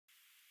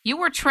You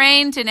were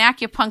trained in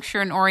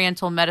acupuncture and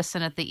oriental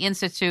medicine at the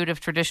Institute of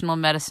Traditional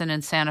Medicine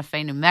in Santa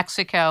Fe, New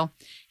Mexico,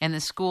 and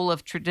the School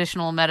of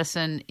Traditional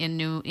Medicine in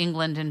New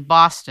England and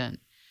Boston.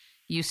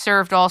 You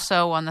served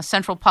also on the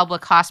Central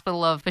Public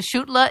Hospital of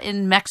Pachuca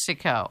in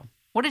Mexico.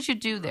 What did you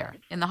do there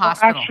in the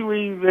hospital?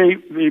 Actually,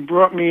 they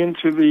brought me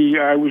into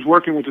I was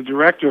working with the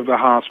director of the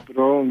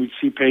hospital, and we'd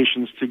see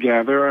patients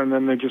together, and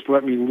then they just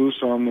let me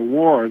loose on the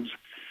wards.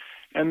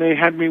 And they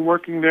had me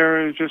working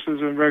there just as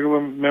a regular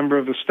member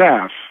of the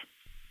staff.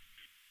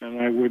 And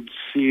I would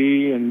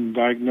see and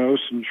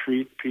diagnose and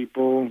treat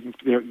people,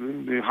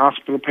 the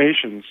hospital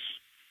patients.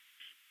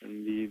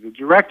 And the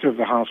director of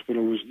the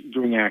hospital was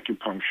doing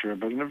acupuncture,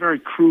 but in a very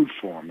crude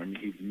form. I mean,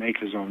 he'd make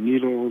his own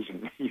needles,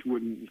 and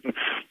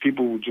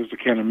people just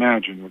can't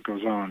imagine what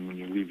goes on when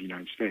you leave the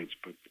United States.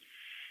 But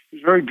it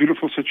was a very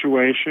beautiful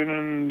situation,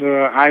 and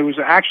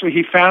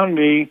he found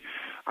me.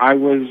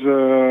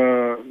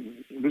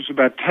 This was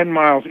about 10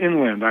 miles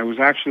inland. I was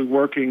actually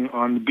working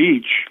on the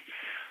beach.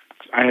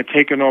 I had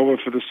taken over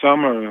for the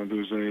summer. There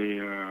was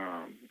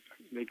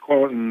they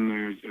call it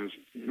in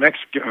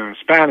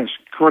Spanish,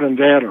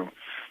 curandero.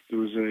 There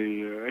was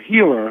a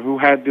healer who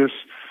had this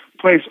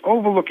place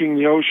overlooking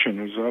the ocean.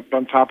 It was up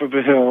on top of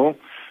a hill,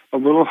 a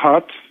little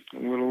hut,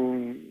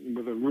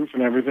 with a roof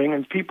and everything,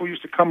 and people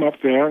used to come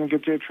up there and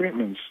get their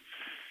treatments.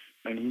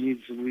 And he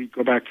needed to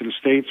go back to the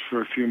States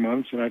for a few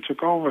months, and I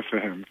took over for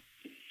him.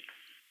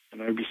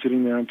 And I'd be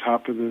sitting there on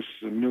top of this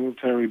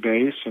military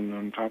base and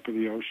on top of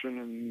the ocean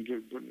and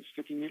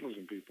sticking needles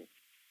in people.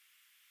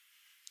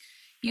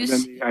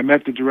 Then I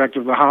met the director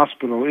of the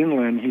hospital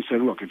inland. He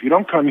said, look, if you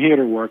don't come here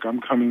to work, I'm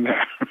coming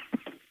there.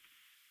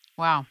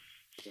 Wow.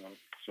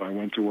 So I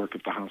went to work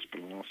at the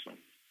hospital also.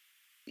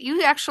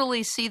 You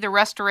actually see the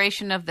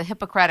restoration of the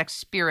Hippocratic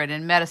spirit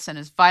in medicine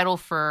as vital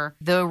for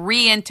the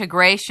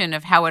reintegration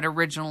of how it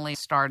originally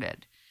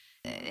started.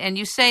 And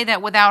you say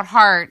that without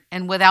heart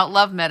and without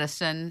love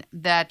medicine,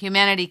 that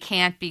humanity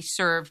can't be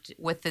served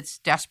with its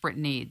desperate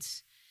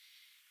needs.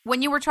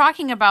 When you were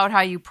talking about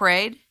how you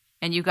prayed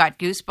and you got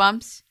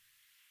goosebumps,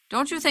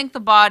 don't you think the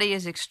body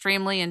is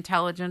extremely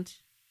intelligent?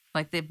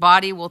 Like the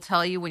body will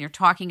tell you when you're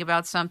talking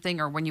about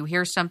something or when you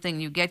hear something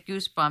and you get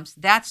goosebumps.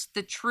 That's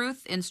the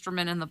truth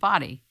instrument in the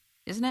body,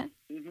 isn't it?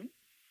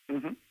 Mm-hmm.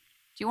 Mm-hmm.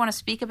 Do you want to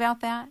speak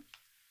about that?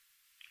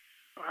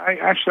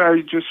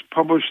 I just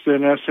published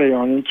an essay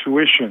on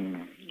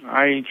intuition.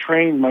 I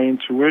trained my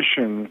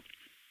intuition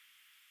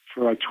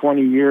for like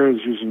 20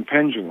 years using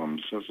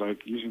pendulums. So it's like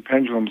using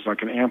pendulums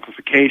like an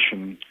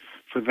amplification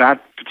for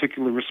that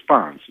particular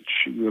response.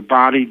 The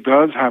body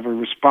does have a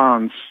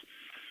response,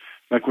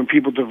 like when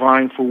people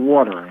divine for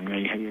water and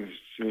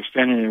they're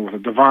standing there with a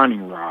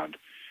divining rod.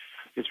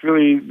 It's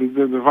really,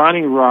 the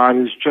divining rod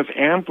is just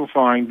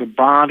amplifying the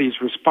body's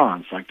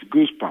response, like the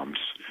goosebumps.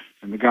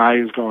 And the guy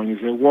is going, is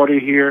there water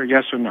here?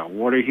 Yes or no?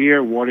 Water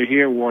here, water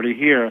here, water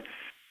here.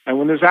 And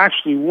when there's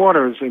actually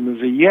water and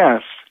there's a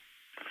yes,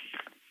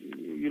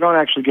 you don't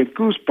actually get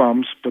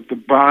goosebumps, but the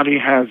body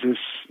has this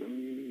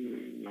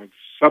like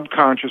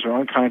subconscious or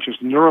unconscious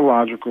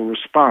neurological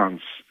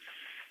response.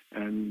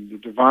 And the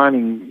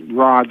divining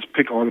rods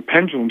or the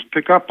pendulums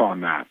pick up on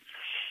that.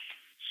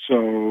 So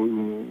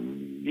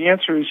the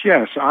answer is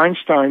yes.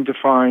 Einstein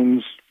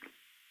defines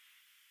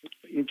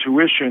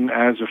intuition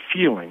as a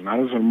feeling, not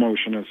as an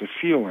emotion, as a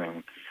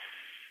feeling.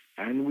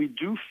 And we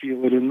do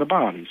feel it in the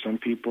body. Some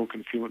people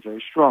can feel it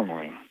very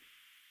strongly.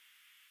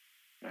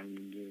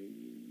 And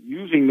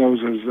using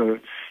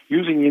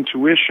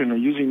intuition or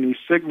using these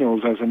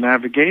signals as a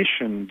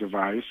navigation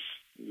device,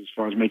 as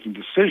far as making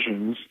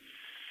decisions,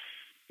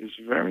 is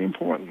very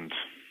important.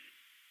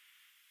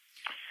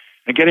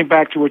 And getting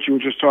back to what you were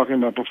just talking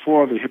about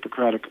before, the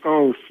Hippocratic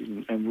Oath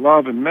and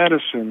love and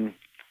medicine,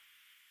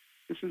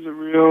 this is a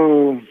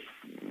real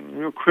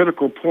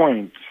critical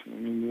point. I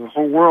mean, the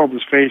whole world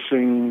is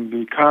facing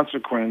the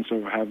consequence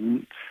of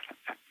having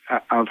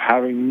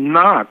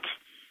not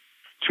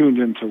tuned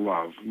into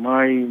love.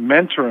 My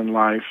mentor in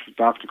life,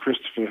 Dr.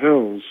 Christopher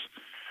Hills,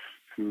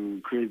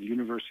 who created the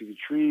University of the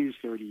Trees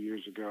 30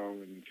 years ago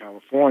in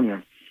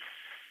California,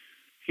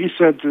 he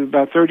said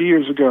about 30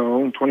 years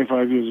ago,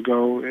 25 years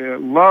ago,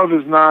 love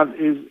is not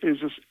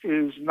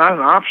an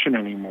option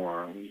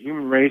anymore. The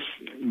human race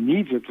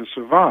needs it to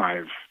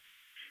survive.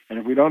 And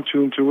if we don't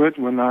tune to it,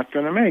 we're not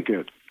going to make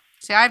it.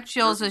 See, I have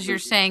chills as you're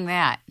saying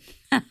that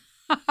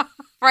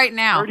right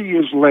now. 30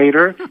 years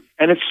later,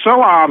 and it's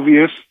so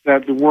obvious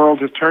that the world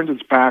has turned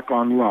its back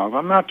on love.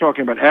 I'm not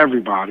talking about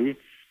everybody,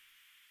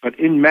 but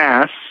in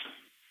mass,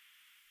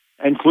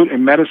 and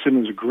medicine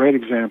is a great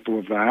example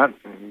of that.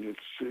 And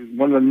it's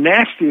one of the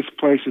nastiest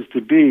places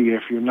to be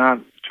if you're not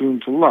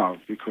tuned to love,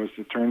 because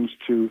it turns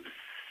to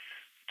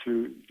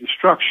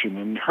destruction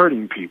and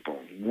hurting people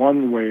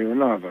one way or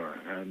another.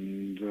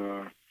 And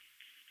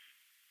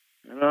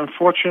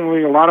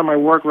unfortunately, a lot of my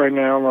work right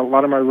now, a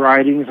lot of my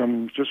writings,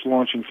 I'm just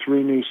launching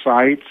 3 new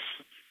sites.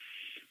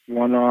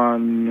 One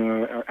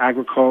on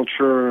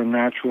agriculture and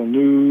natural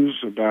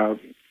news about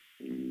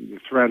the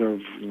threat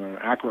of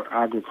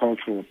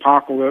agricultural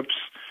apocalypse.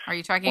 Are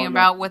you talking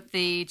about with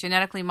the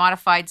genetically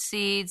modified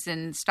seeds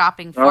and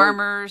stopping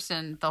farmers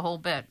and the whole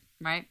bit,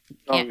 right?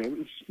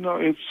 It's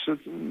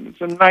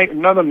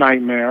another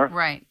nightmare.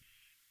 Right.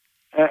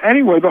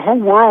 Anyway, the whole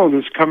world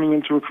is coming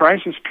into a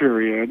crisis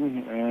period,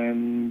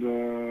 and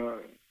the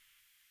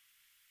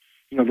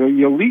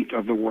elite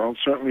of the world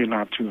certainly are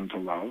not tuned to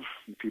love.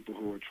 The people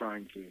who are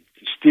trying to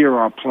steer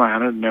our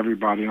planet and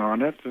everybody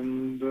on it,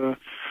 and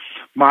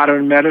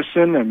modern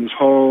medicine and this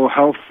whole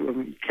health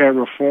care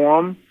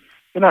reform.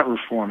 They're not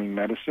reforming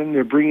medicine.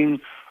 They're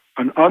bringing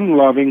an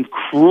unloving,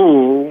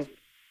 cruel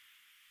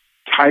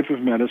type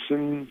of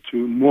medicine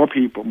to more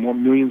people, more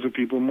millions of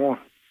people more.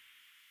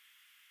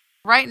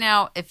 Right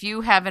now, if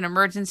you have an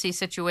emergency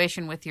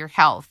situation with your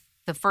health,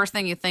 the first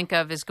thing you think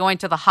of is going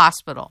to the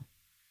hospital.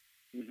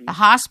 Mm-hmm. The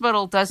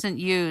hospital doesn't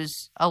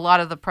use a lot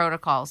of the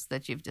protocols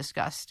that you've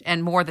discussed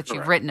and more that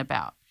you've written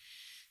about.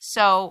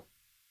 So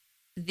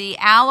the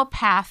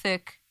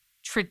allopathic,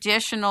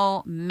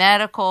 traditional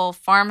medical,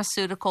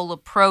 pharmaceutical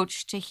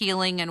approach to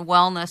healing and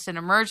wellness in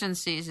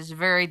emergencies is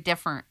very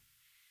different.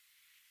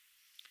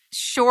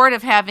 Short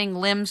of having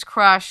limbs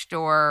crushed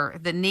or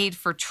the need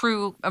for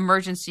true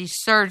emergency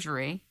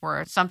surgery,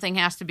 where something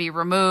has to be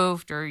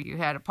removed or you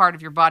had a part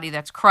of your body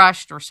that's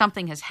crushed or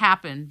something has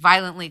happened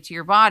violently to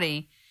your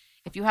body,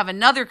 if you have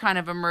another kind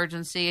of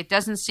emergency, it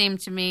doesn't seem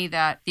to me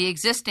that the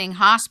existing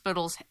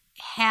hospitals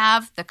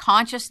have the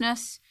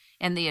consciousness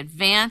and the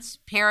advanced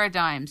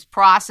paradigms,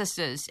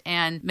 processes,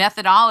 and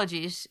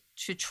methodologies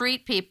to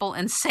treat people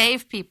and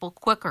save people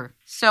quicker.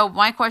 So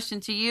my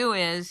question to you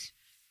is,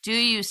 do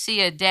you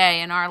see a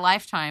day in our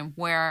lifetime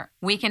where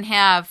we can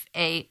have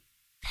a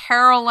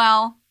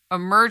parallel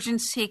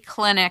emergency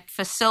clinic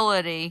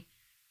facility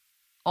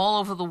all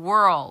over the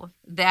world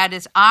that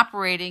is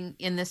operating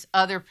in this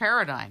other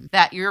paradigm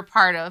that you're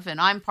part of and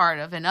I'm part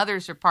of and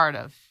others are part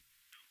of?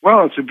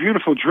 Well, it's a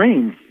beautiful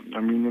dream.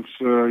 I mean, it's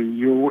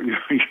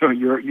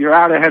you're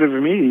out ahead of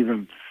me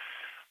even.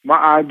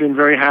 I've been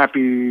very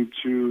happy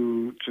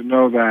to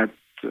know that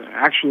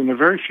actually in a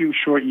very few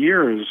short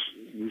years,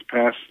 these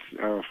past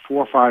 4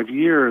 or 5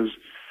 years,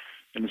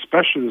 and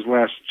especially these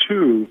last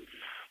 2,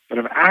 that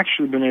have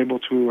actually been able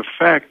to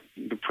affect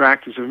the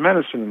practice of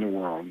medicine in the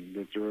world.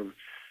 That there are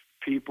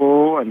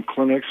people and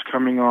clinics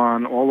coming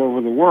on all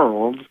over the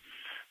world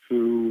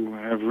who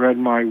have read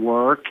my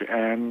work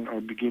and are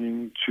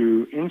beginning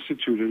to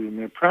institute it in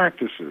their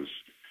practices.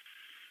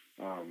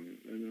 And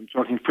I'm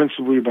talking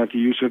principally about the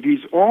use of my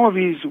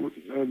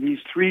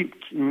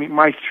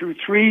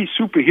three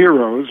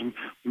superheroes,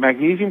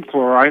 magnesium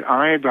chloride,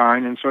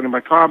 iodine, and sodium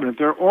bicarbonate.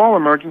 They're all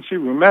emergency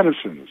room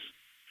medicines.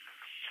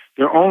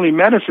 They're only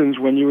medicines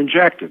when you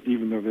inject it,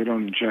 even though they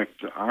don't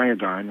inject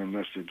iodine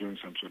unless they're doing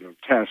some sort of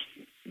test,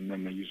 and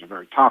then they use a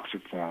very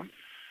toxic form.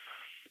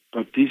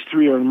 But these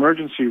 3 are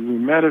emergency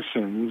room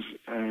medicines,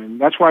 and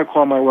that's why I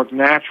call my work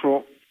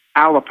natural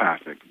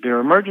allopathic. They're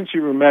emergency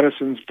room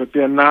medicines, but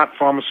they're not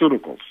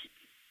pharmaceuticals.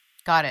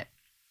 Got it.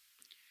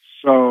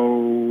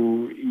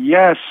 So,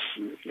 yes,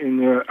 in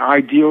the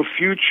ideal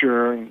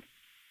future,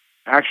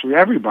 actually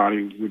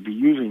everybody would be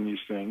using these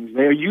things.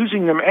 They are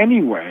using them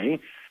anyway,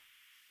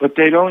 but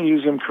they don't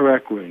use them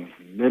correctly.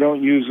 They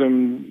don't use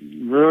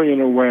them really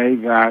in a way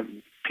that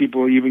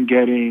people are even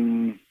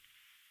getting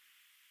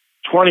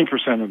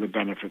 20% of the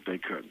benefit they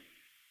could.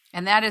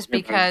 And that is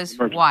because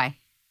why?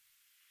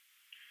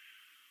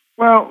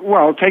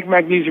 Well, take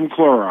magnesium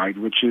chloride,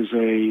 which is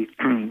a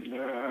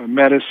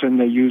medicine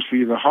they use for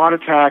either heart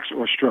attacks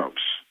or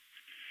strokes.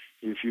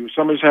 If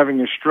somebody's having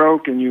a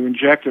stroke and you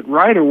inject it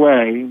right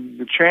away,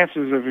 the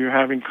chances of you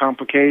having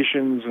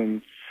complications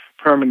and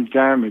permanent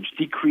damage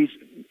decrease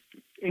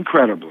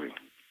incredibly.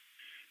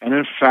 And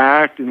in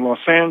fact, in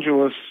Los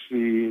Angeles,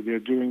 they're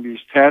doing these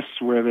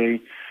tests where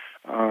they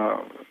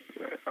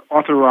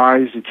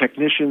authorize the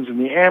technicians in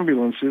the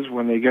ambulances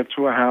when they get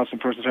to a house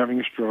and a person's having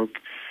a stroke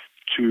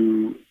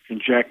to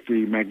inject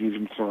the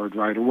magnesium chloride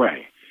right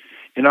away.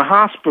 In a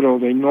hospital,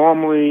 they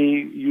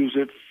normally use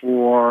it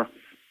for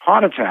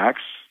heart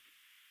attacks,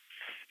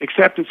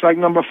 except it's like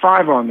number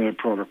 5 on their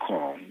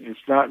protocol.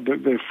 It's not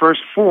the first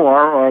 4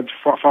 are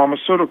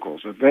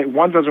pharmaceuticals. If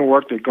one doesn't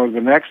work, they go to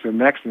the next, the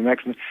next, the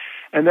next,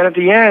 and then at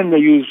the end they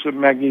use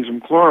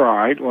magnesium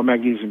chloride or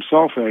magnesium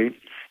sulfate,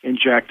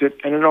 inject it,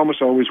 and it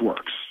almost always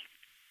works.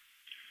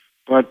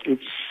 But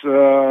it's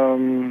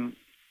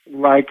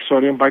like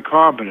sodium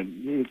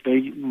bicarbonate.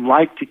 They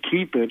like to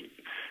keep it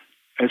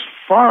as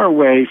far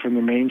away from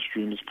the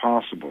mainstream as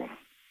possible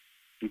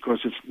because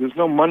there's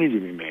no money to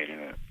be made in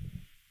it.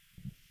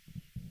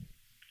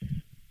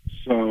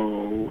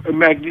 So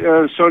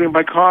sodium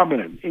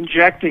bicarbonate,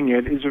 injecting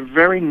it is a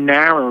very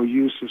narrow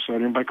use of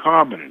sodium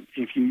bicarbonate.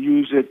 If you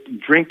use it,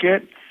 drink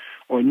it,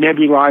 or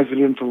nebulize it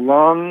into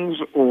lungs,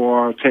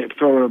 or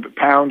throw a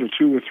pound or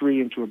 2 or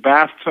 3 into a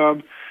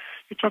bathtub,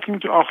 you're talking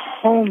to a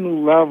whole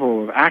new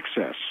level of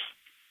access.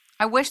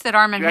 I wish that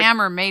Arm &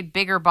 Hammer made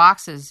bigger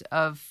boxes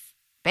of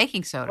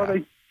baking soda.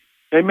 Well,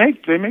 they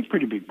make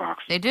pretty big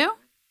boxes. They do?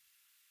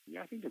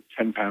 Yeah, I think a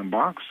 10-pound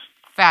box.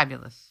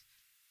 Fabulous.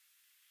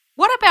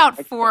 What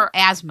about for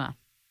asthma?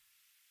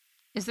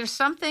 Is there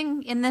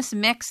something in this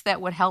mix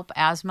that would help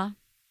asthma?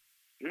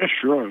 Yeah,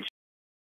 sure.